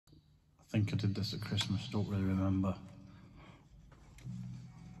think I did this at Christmas, don't really remember.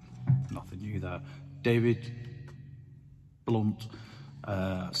 Nothing new there. David Blunt,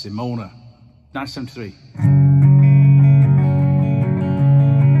 Simona, 1973.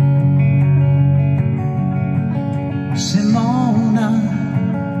 Simona,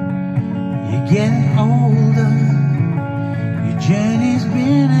 you're getting older. Your journey's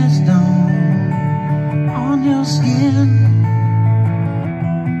been as dawn on your skin.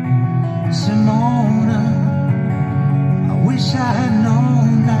 Simona, I wish I had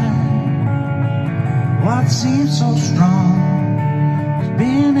known that what seemed so strong has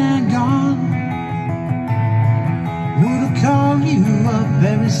been and gone. Would've called you up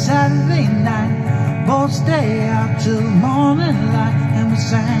every Saturday night, both stay out till the morning light, and we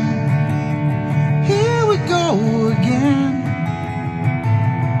sang, here we go again.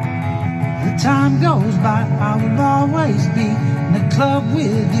 The time goes by, I will always be in the club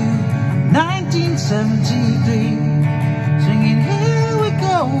with you, 1973, singing here we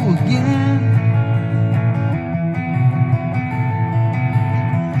go again.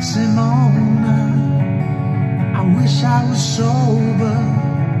 Simona, I wish I was sober,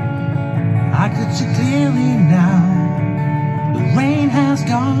 I could see clearly now, the rain has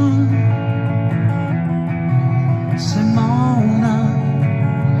gone. Simona,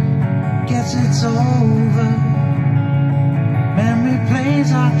 guess it's over, memory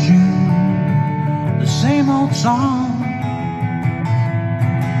plays our tune, the same old song.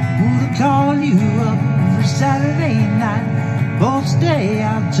 Who'd call you up for Saturday night, both stay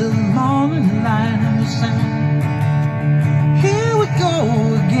out till the morning light, and we sang, here we go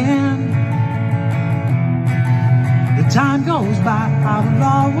again. The time goes by, I will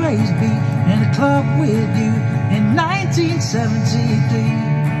always be in the club with you in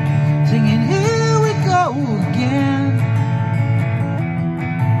 1973, singing here we go again.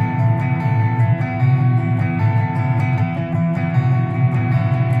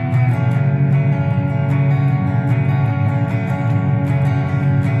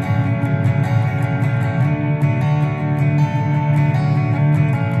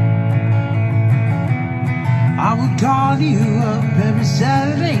 I would call you up every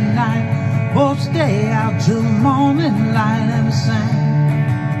Saturday night, both stay out till the morning light, and we sang,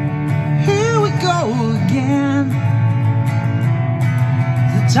 here we go again.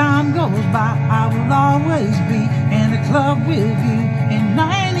 The time goes by, I will always be in the club with you in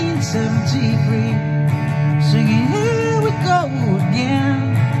 1973,